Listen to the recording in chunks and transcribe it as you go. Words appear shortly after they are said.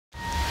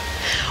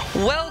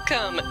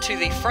Welcome to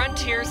the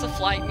Frontiers of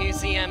Flight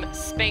Museum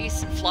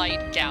Space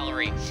Flight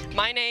Gallery.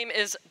 My name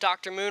is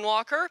Dr.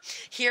 Moonwalker,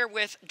 here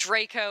with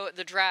Draco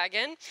the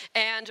Dragon,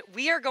 and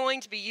we are going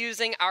to be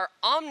using our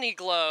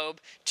Omniglobe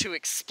to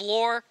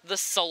explore the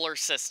solar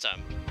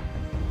system.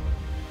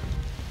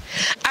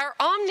 Our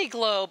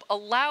Omniglobe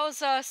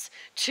allows us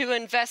to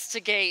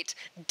investigate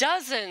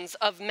dozens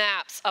of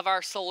maps of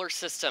our solar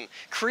system,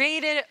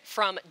 created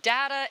from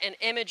data and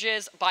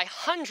images by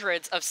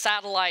hundreds of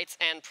satellites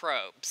and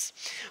probes.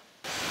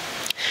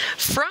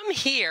 From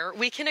here,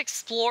 we can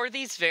explore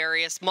these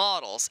various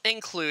models,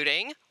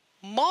 including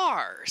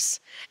Mars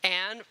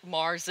and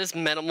Mars's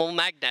minimal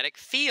magnetic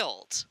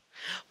field,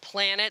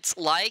 planets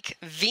like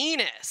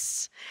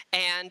Venus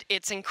and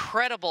its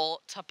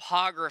incredible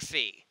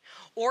topography,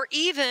 or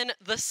even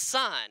the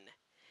sun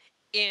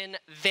in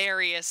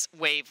various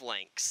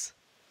wavelengths.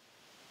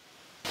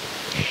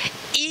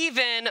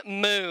 Even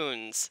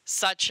moons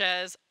such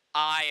as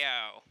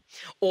Io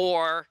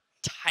or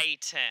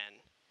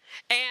Titan,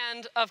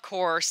 and of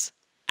course,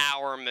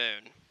 our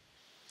moon.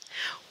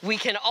 We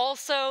can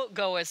also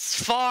go as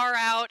far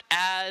out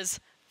as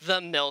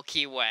the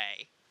Milky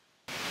Way.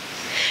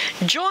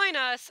 Join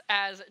us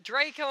as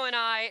Draco and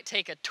I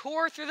take a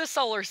tour through the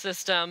solar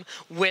system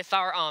with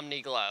our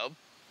Omniglobe.